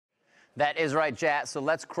That is right, Jat. So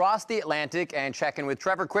let's cross the Atlantic and check in with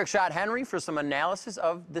Trevor Quickshot Henry for some analysis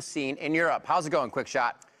of the scene in Europe. How's it going,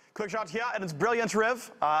 Quickshot? Quickshot here, and it's brilliant,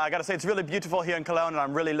 Riv. I gotta say, it's really beautiful here in Cologne, and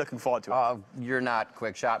I'm really looking forward to it. Oh, you're not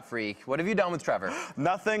Quickshot freak. What have you done with Trevor?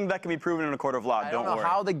 Nothing that can be proven in a court of law. I don't know worry.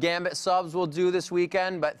 how the Gambit subs will do this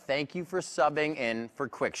weekend, but thank you for subbing in for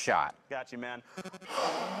Quickshot. Got you, man.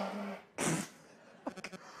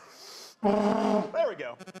 There we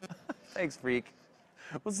go. Thanks, freak.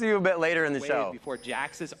 We'll see you a bit later in the show. Before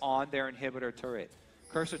Jax is on their inhibitor turret.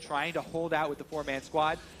 Cursor trying to hold out with the four-man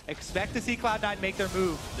squad. Expect to see Cloud9 make their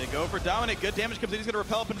move. They go for Dominate. Good damage comes in. He's going to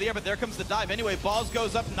repel up into the air, but there comes the dive. Anyway, Balls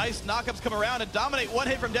goes up. Nice knockups come around, and Dominate one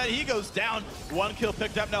hit from Daddy. He goes down. One kill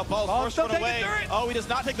picked up now. Balls first run away. Oh, he does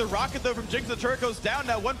not take the rocket, though, from Jinx. The turret goes down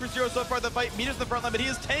now. 1-for-0 so far. The fight. Meters in the front line, but he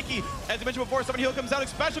is tanky. As I mentioned before, somebody heal comes out.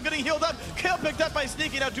 Special getting healed up. Kill picked up by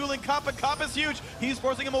Sneaky. Now dueling Cop, and Cop is huge. He's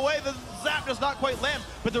forcing him away. The zap does not quite land,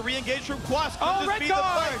 but the re-engage from Quas could just beat the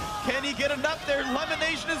fight. Can he get enough there?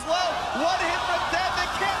 Lemonation is low. One hit from Dead. They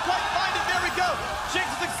can't quite find it. There we go. Jinx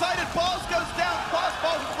is excited. Balls goes down. Quas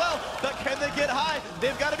falls as well. But can they get high?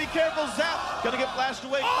 They've got to be careful. Zap gonna get flashed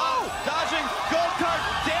away. Oh! Dodging. Gold card.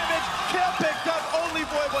 Damage. Kill picked up. Only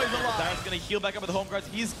Boy's alive. Zyron's gonna heal back up with the home guards.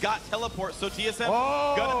 He's got teleport. So TSM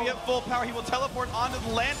gonna be at full power. He will teleport onto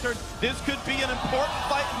the lantern. This could be an important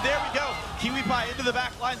fight. And there we go. Kiwi Pie into the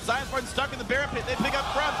back line. Zion's stuck in the Baron pit. They pick up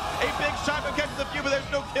Crumb. A big shot from catches a few, but there's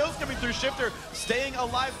no kills coming through. Shifter staying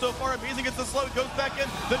alive so far. Amazing gets the slow. Goes back in.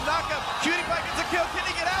 The knockup. Cutie Pie gets a kill. Can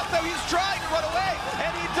he get out though? He's trying to run away.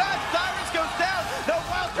 And he does. Cyrus goes down. The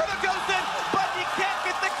Wild Turtle goes in, but he can't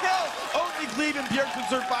get the kill. Only Glebe and Bjergsen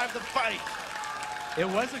survive the fight. It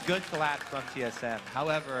was a good collapse from TSM.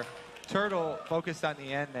 However, Turtle focused on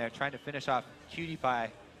the end there, trying to finish off Cutie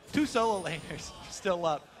Pie. Two solo laners still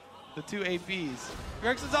up. The two APs.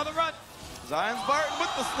 Bjergsen's on the run. Zion's Barton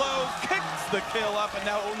with the slows, kicks the kill up, and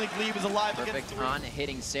now only Glebe is alive. Perfect on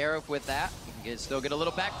hitting Seraph with that. He can still get a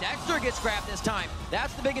little back. Dexter gets grabbed this time.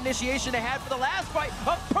 That's the big initiation they had for the last fight.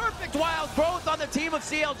 A perfect wild growth on the team of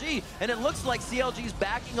CLG. And it looks like CLG's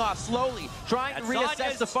backing off slowly, trying to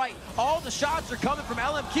reassess the fight. All the shots are coming from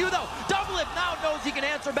LMQ though. Doublelift now knows he can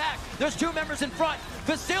answer back. There's two members in front.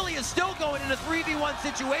 Vasily is still going in a 3v1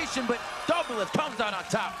 situation, but Doublelift comes out on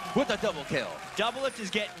top with a double kill. Doublelift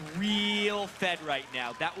is getting real fed right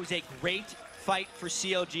now. That was a great fight for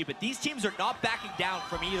CLG, but these teams are not backing down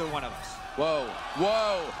from either one of us. Whoa,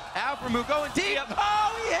 whoa. Alframu going deep.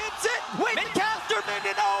 Oh, he hits it with the caster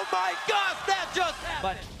minion. Oh my gosh, that just happened.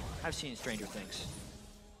 But I've seen stranger things.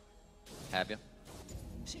 Have you?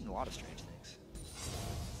 I've seen a lot of strange things.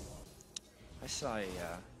 I saw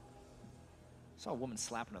a woman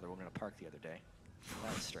slap another woman in a park the other day.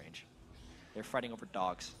 That was strange. They're fighting over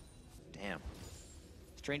dogs. Damn.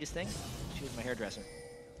 Strangest thing? She was my hairdresser.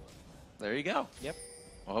 There you go. Yep.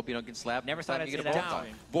 I hope you don't get slapped. Never thought I'd get say a that.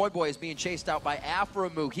 Boy is being chased out by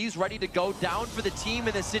Alframu. He's ready to go down for the team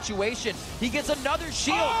in this situation. He gets another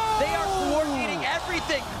shield. They are coordinating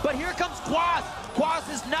everything. But here comes Quas. Quas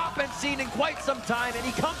has not been seen in quite some time, and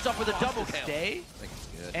he comes up with a double kill. Stay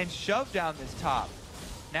and shove down this top.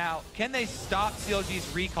 Now, can they stop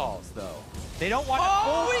CLG's recalls, though? They don't want to...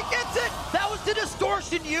 Oh, he gets it! That was the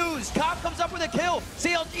distortion used. Cop comes up with a kill.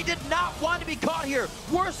 CLG did not want to be caught here.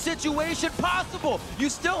 Worst situation possible. You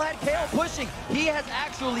still had KO pushing. He has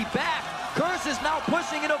actually backed. Curse is now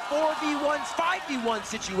pushing in a 4v1, 5v1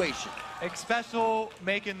 situation. Xpecial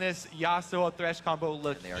making this Yasuo Thresh combo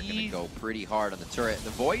look and they are going to go pretty hard on the turret.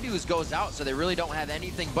 The Void Ooze goes out, so they really don't have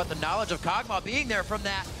anything but the knowledge of Kog'Maw being there from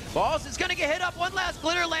that. Balls is going to get hit up. One last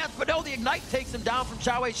glitter lance, but no, the Ignite takes him down from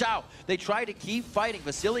Xiao Wei Xiao. They try to keep fighting.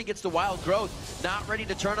 Vasily gets the wild growth. Not ready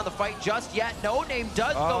to turn on the fight just yet. No Name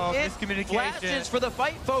does go in. Flashes for the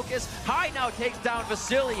fight focus. High now takes down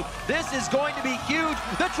Vasily. This is going to be huge.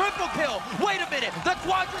 The triple kill. Wait a minute. The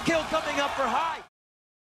quadra kill coming up for High.